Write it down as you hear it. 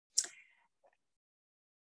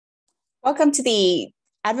Welcome to the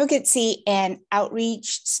Advocacy and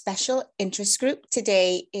Outreach Special Interest Group.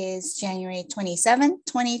 Today is January 27,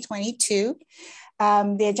 2022.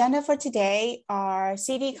 The agenda for today are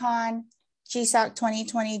CDCon, GSOC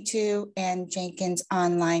 2022, and Jenkins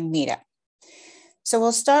Online Meetup. So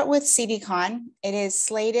we'll start with CDCon. It is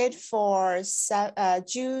slated for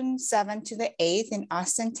June 7th to the 8th in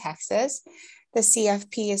Austin, Texas. The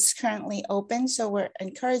CFP is currently open, so we're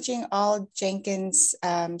encouraging all Jenkins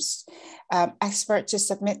experts to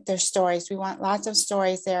submit their stories. We want lots of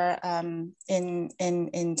stories there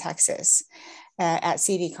in Texas at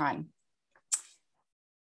CDCon.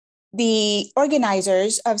 The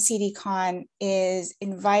organizers of CDCon is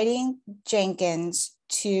inviting Jenkins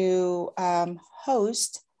to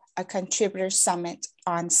host a contributor summit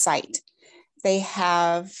on site. They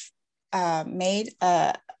have made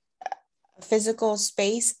a physical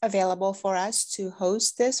space available for us to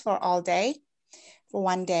host this for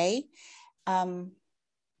one day. I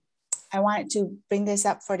wanted to bring this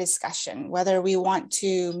up for discussion, whether we want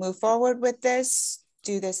to move forward with this,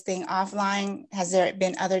 do this thing offline. Has there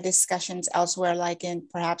been other discussions elsewhere, like in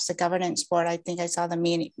perhaps the governance board? I think I saw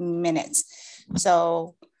the minutes.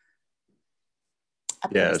 So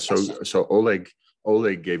yeah, so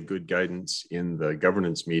Oleg gave good guidance in the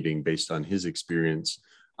governance meeting based on his experience.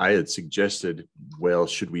 I had suggested, well,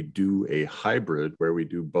 should we do a hybrid where we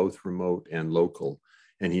do both remote and local?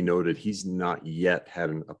 And he noted he's not yet had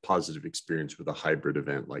a positive experience with a hybrid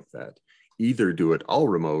event like that. Either do it all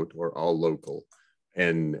remote or all local.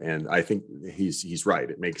 And I think he's right.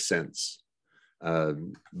 It makes sense.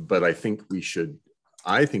 But I think we should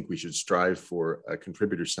strive for a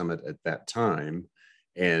contributor summit at that time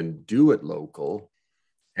and do it local.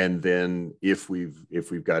 And then if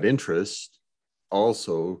we've got interest,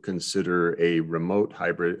 also consider a remote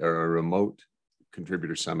hybrid or a remote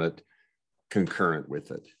contributor summit concurrent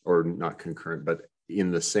with it, or not concurrent, but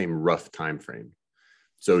in the same rough time frame.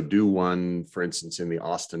 So do one, for instance, in the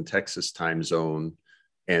Austin, Texas time zone,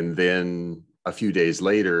 and then a few days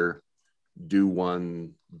later, do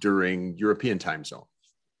one during European time zone,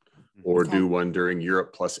 or do one during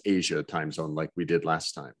Europe plus Asia time zone, like we did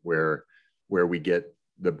last time, where we get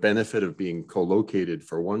the benefit of being co-located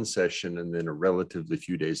for one session and then a relatively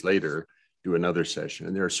few days later do another session.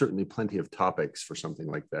 And there are certainly plenty of topics for something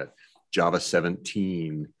like that. Java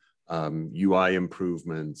 17, UI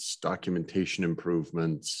improvements, documentation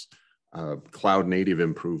improvements, cloud native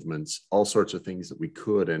improvements, all sorts of things that we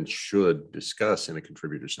could and should discuss in a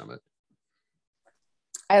contributor summit.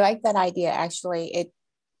 I like that idea. Actually,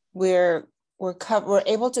 we're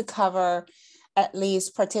able to cover at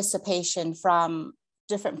least participation from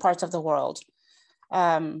different parts of the world.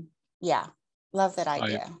 Yeah, love that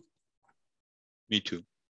idea. Me too.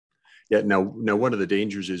 Yeah, now one of the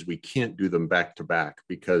dangers is we can't do them back to back,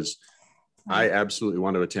 because I absolutely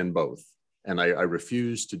want to attend both. And I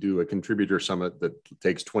refuse to do a contributor summit that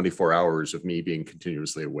takes 24 hours of me being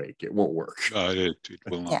continuously awake. It won't work. It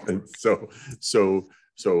will not. And so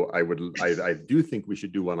I do think we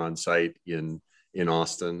should do one on site in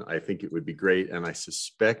Austin. I think it would be great. And I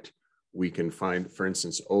suspect we can find, for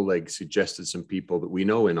instance, Oleg suggested some people that we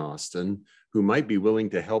know in Austin who might be willing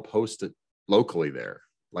to help host it locally there,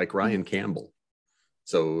 like Ryan Campbell.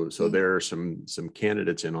 So there are some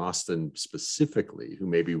candidates in Austin specifically who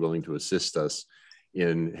may be willing to assist us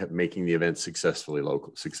in making the event successful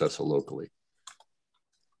locally.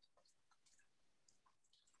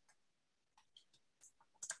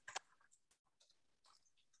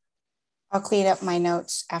 I'll clean up my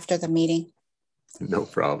notes after the meeting. No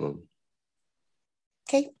problem.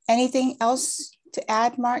 Okay, anything else to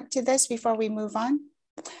add, Mark, to this before we move on?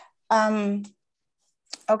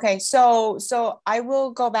 Okay, so I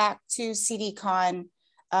will go back to CDCon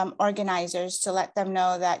organizers to let them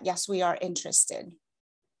know that, yes, we are interested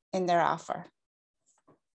in their offer.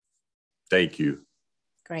 Thank you.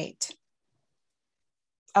 Great.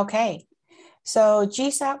 Okay, so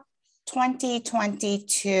GSOC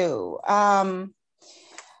 2022.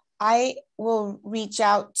 I will reach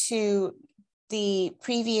out to the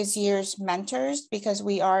previous year's mentors, because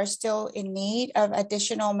we are still in need of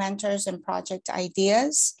additional mentors and project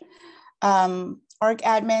ideas. Org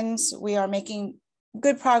admins, we are making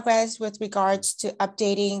good progress with regards to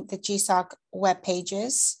updating the GSOC web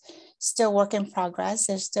pages. Still work in progress.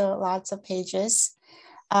 There's still lots of pages.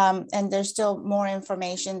 And there's still more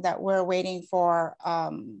information that we're waiting for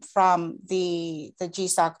from the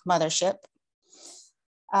GSOC mothership.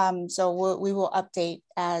 So we will update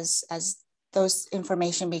as those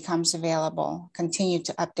information becomes available, continue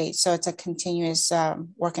to update. So it's a continuous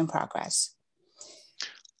work in progress.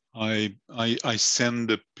 I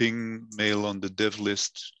send a ping mail on the dev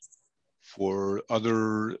list for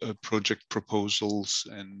other project proposals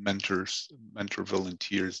and mentor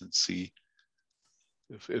volunteers, and see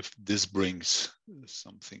if this brings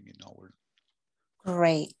something in our.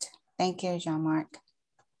 Great. Thank you, Jean-Marc.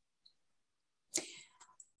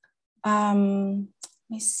 Let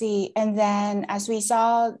me see. And then as we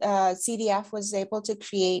saw, CDF was able to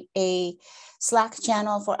create a Slack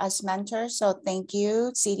channel for us mentors. So thank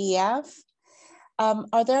you, CDF.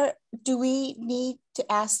 Do we need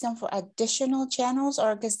to ask them for additional channels,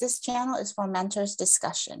 or because this channel is for mentors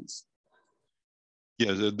discussions?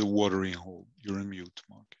 Yeah, the watering hole. You're on mute,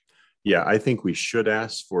 Mark. Yeah, I think we should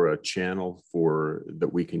ask for a channel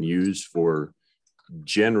that we can use for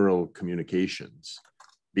general communications,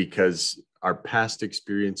 because our past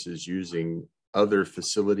experiences using other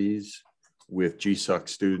facilities with GSOC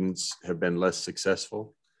students have been less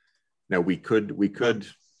successful. Now we could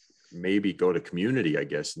maybe go to community, I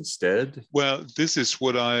guess, instead. Well, this is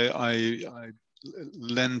what I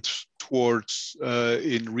lent towards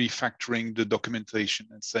in refactoring the documentation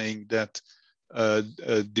and saying that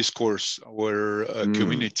discourse or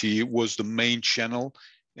community was the main channel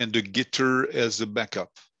and the Gitter as a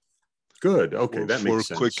backup. Good. Okay, that makes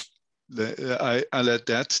sense. Quick, I'll add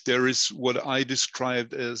that. There is what I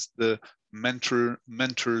described as the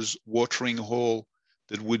mentor's watering hole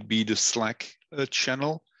that would be the Slack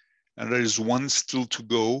channel. And there is one still to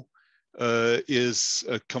go, is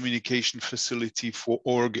a communication facility for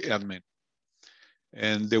org admin.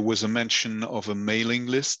 And there was a mention of a mailing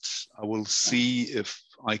list. I will see if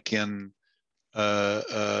I can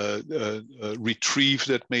retrieve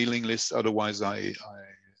that mailing list. Otherwise, I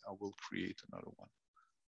will create another one.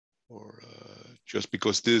 Or just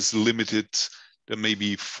because this is limited, there may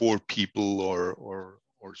be 4 people or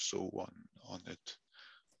so on it.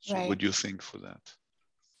 So right. What do you think for that?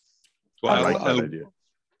 So I like that idea.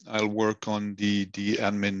 I'll work on the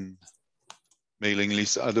admin mailing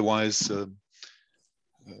list. Otherwise,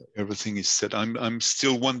 everything is set. I'm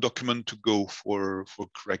still one document to go for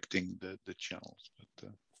correcting the channels.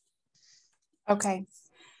 But, Okay.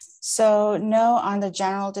 So no on the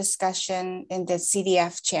general discussion in the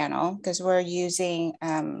CDF channel, because we're using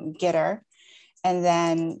Gitter. And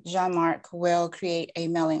then Jean-Marc will create a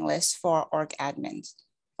mailing list for org admins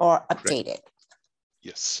or update it.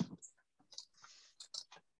 Yes.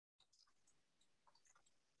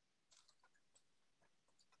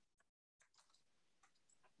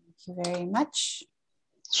 Thank you very much.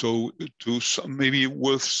 So maybe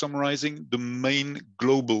worth summarizing there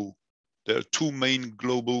are 2 main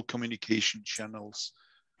global communication channels.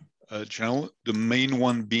 The main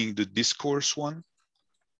one being the discourse one,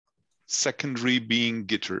 secondary being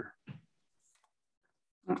Gitter.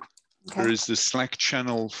 Okay. There is the Slack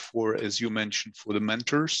channel for, as you mentioned, for the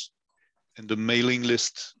mentors, and the mailing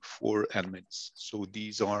list for admins. So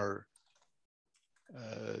these are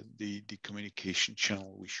the communication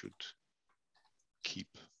channel we should keep.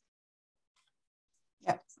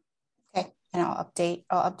 Yep. Okay. And I'll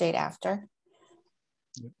update after.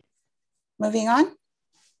 Yep. Moving on.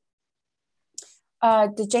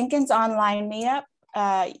 The Jenkins online meetup.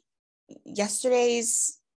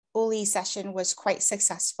 Yesterday's ULI session was quite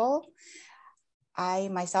successful. I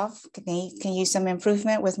myself can use some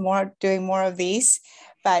improvement with doing more of these,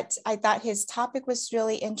 but I thought his topic was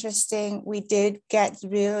really interesting. We did get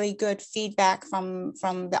really good feedback from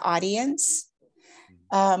the audience.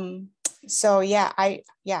 So yeah, I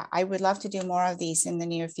would love to do more of these in the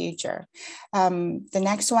near future. The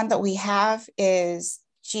next one that we have is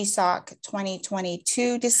GSOC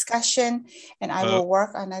 2022 discussion, and I will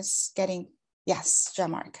work on us getting, yes,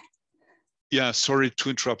 Jean-Marc. Yeah, sorry to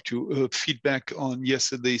interrupt you. Feedback on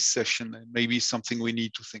yesterday's session, and maybe something we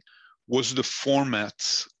need to think. Was the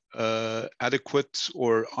format adequate,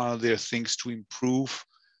 or are there things to improve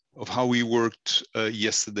of how we worked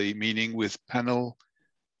yesterday, meaning with panel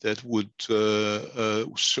that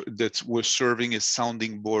that were serving as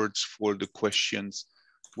sounding boards for the questions?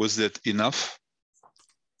 Was that enough?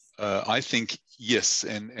 I think yes,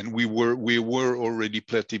 and we were already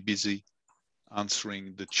plenty busy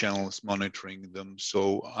answering the channels, monitoring them.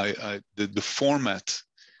 So the format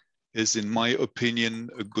is, in my opinion,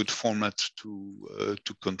 a good format to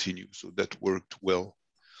continue. So that worked well.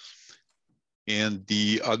 And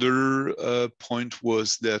the other point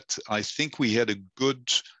was that I think we had a good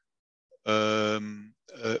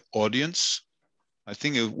audience. I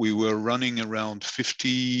think we were running around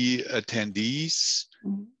 50 attendees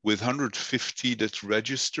with 150 that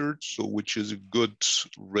registered, so which is a good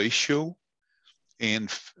ratio.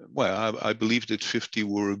 And well, I believe that 50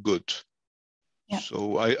 were good. Yeah.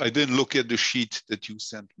 So I didn't look at the sheet that you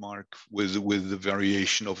sent, Mark, with the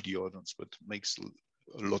variation of the audience, but it makes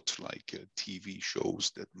a lot like TV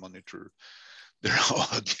shows that monitor their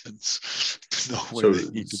audience to know when they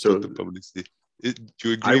need to put the publicity. Do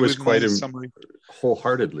you agree with my summary?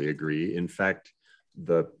 Wholeheartedly agree. In fact,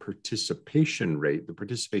 the participation rate, the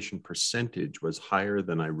participation percentage was higher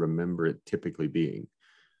than I remember it typically being.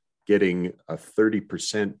 Getting a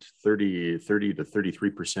 30% to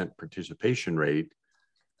 33% participation rate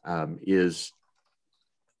is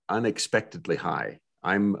unexpectedly high.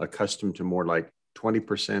 I'm accustomed to more like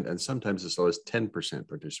 20% and sometimes as low as 10%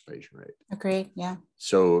 participation rate. Agreed, yeah.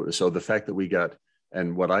 So the fact that we got,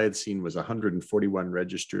 and what I had seen was 141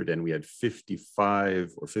 registered and we had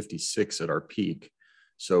 55 or 56 at our peak.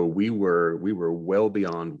 So we were well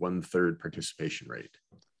beyond 1/3 participation rate.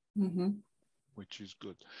 Mm-hmm. Which is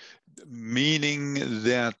good. Meaning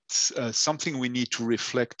that something we need to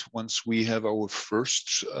reflect once we have our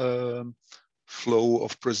first flow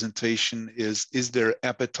of presentation is there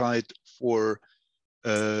appetite for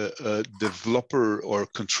developer or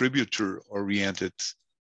contributor oriented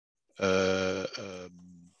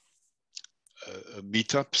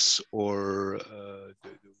meetups, or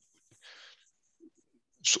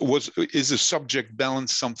is a subject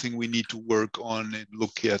balance something we need to work on and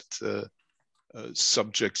look at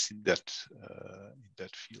subjects in that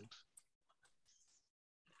field?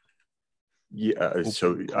 Yeah, so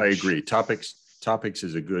I agree. Topics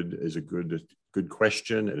is a good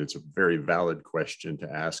question, and it's a very valid question to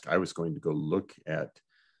ask. I was going to go look at,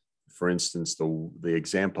 for instance, the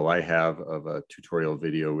example I have of a tutorial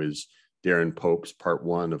video is Darren Pope's part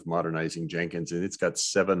 1 of modernizing Jenkins, and it's got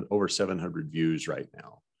over 700 views right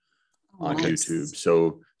now on YouTube.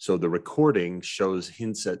 So the recording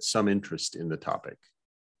hints at some interest in the topic.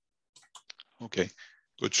 Okay,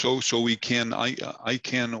 good. So we can, I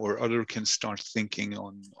can, or other can start thinking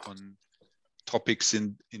on topics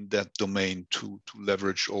in that domain to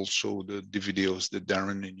leverage also the videos that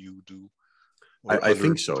Darren and you do. I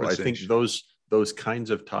think so. I think those kinds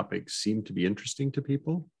of topics seem to be interesting to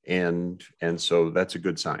people, and so that's a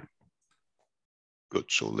good sign. Good.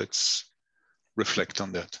 So let's reflect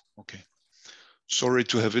on that. Okay. Sorry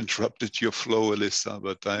to have interrupted your flow, Alyssa,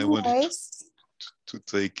 but I wanted to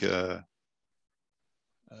take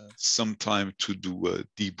some time to do a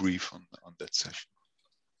debrief on that session.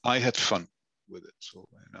 I had fun with it,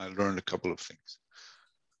 and I learned a couple of things.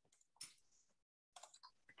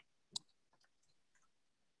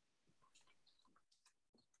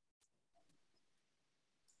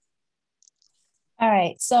 All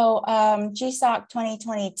right, so GSOC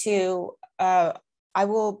 2022, I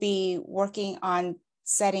will be working on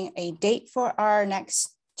setting a date for our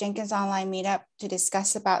next Jenkins Online meetup to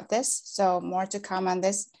discuss about this. So more to come on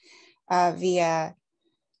this via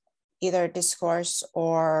either discourse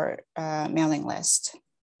or mailing list.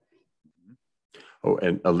 Oh,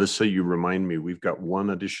 and Alyssa, you remind me, we've got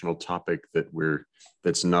one additional topic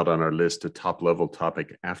that's not on our list, a top level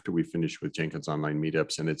topic after we finish with Jenkins Online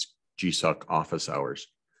meetups, and it's GSOC office hours.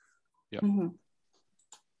 Yeah. Mm-hmm.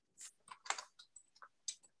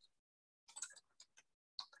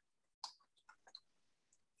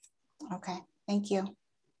 Okay, thank you.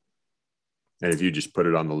 And if you just put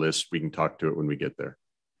it on the list, we can talk to it when we get there.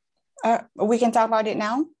 We can talk about it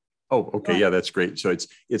now? Oh, okay. Yeah, that's great. So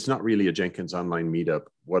it's not really a Jenkins Online meetup.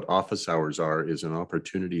 What office hours are is an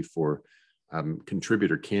opportunity for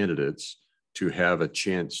contributor candidates to have a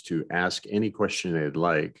chance to ask any question they'd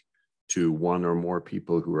like to one or more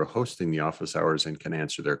people who are hosting the office hours and can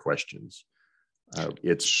answer their questions.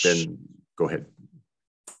 Go ahead.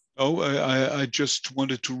 Oh, I just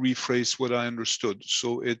wanted to rephrase what I understood.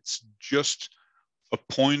 So it's just a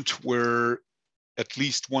point where at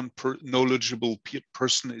least one knowledgeable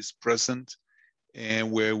person is present,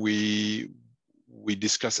 and where we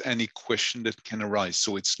discuss any question that can arise.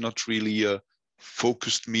 So it's not really a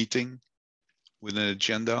focused meeting with an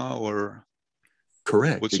agenda, or?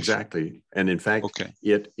 Correct, exactly. And in fact, okay.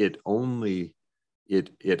 it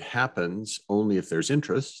happens only if there's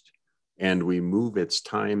interest, and we move its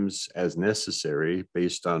times as necessary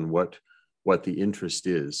based on what the interest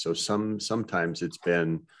is. So sometimes it's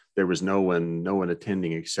been, there was no one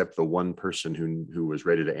attending except the one person who was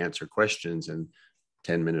ready to answer questions, and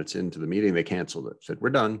 10 minutes into the meeting, they canceled it, said, we're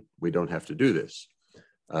done, we don't have to do this.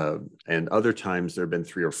 And other times there have been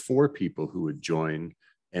 3 or 4 people who would join,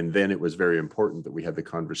 and then it was very important that we had the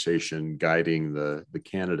conversation guiding the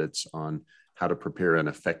candidates on how to prepare an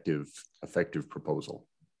effective proposal.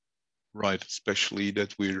 Right, especially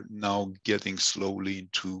that we're now getting slowly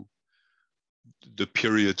into the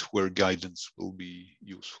period where guidance will be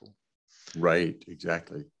useful. Right,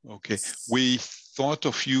 exactly. Okay, we thought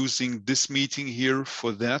of using this meeting here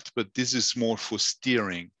for that, but this is more for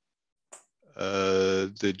steering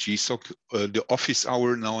the GSOC, the office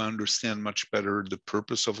hour, now I understand much better. The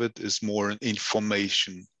purpose of it is more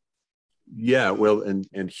information. Yeah, well,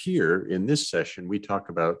 and here in this session, we talk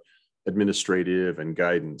about administrative and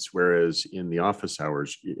guidance, whereas in the office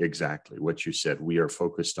hours, exactly what you said, we are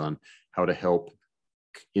focused on how to help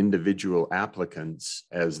individual applicants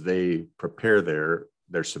as they prepare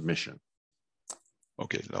their submission.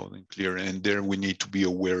 Okay, loud and clear. And there we need to be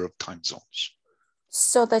aware of time zones.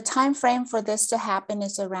 So the time frame for this to happen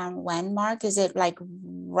is around when, Mark? Is it like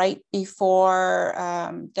right before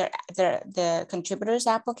the contributors'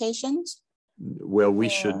 applications? Well, we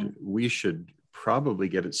should probably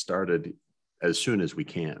get it started as soon as we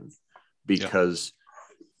can, because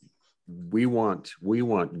we want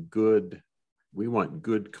good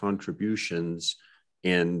contributions,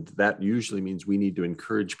 and that usually means we need to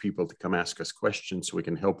encourage people to come ask us questions so we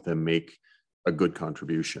can help them make a good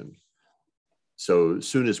contribution. So as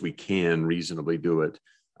soon as we can reasonably do it.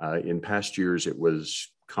 In past years, it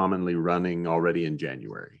was commonly running already in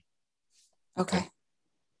January. Okay.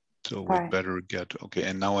 So we better get, okay.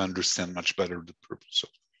 And now I understand much better the purpose of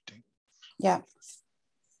the meeting. Yeah.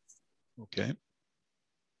 Okay.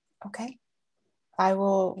 Okay.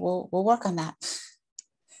 We'll work on that.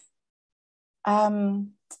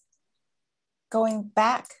 Going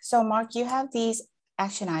back. So Mark, you have these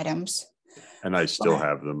action items. And I still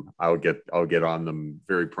have them. I'll get on them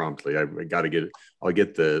very promptly. I'll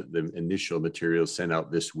get the initial materials sent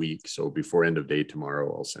out this week. So before end of day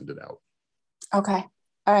tomorrow, I'll send it out. Okay.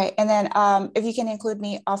 All right. And then if you can include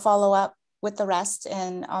me, I'll follow up with the rest,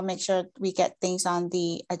 and I'll make sure we get things on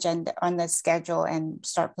the agenda, on the schedule, and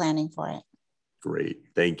start planning for it. Great.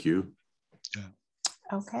 Thank you. Yeah.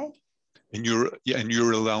 Okay. And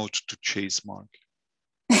you're allowed to chase Mark.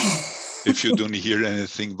 If you don't hear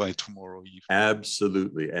anything by tomorrow evening.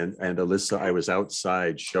 Absolutely. And Alyssa, I was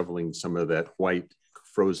outside shoveling some of that white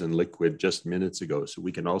frozen liquid just minutes ago, so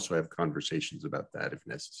we can also have conversations about that if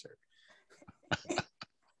necessary.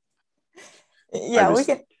 Yeah, we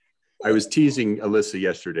can. I was teasing Alyssa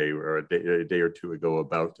yesterday or a day or two ago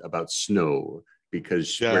about snow,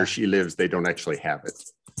 because where she lives, they don't actually have it.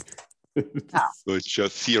 Oh. So it's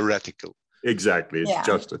just theoretical. Exactly. It's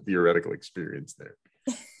just a theoretical experience there.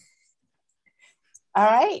 All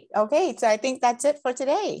right. Okay. So I think that's it for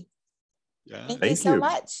today. Yeah. Thank you so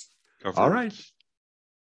much. All right.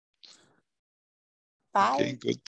 Bye. Okay, good.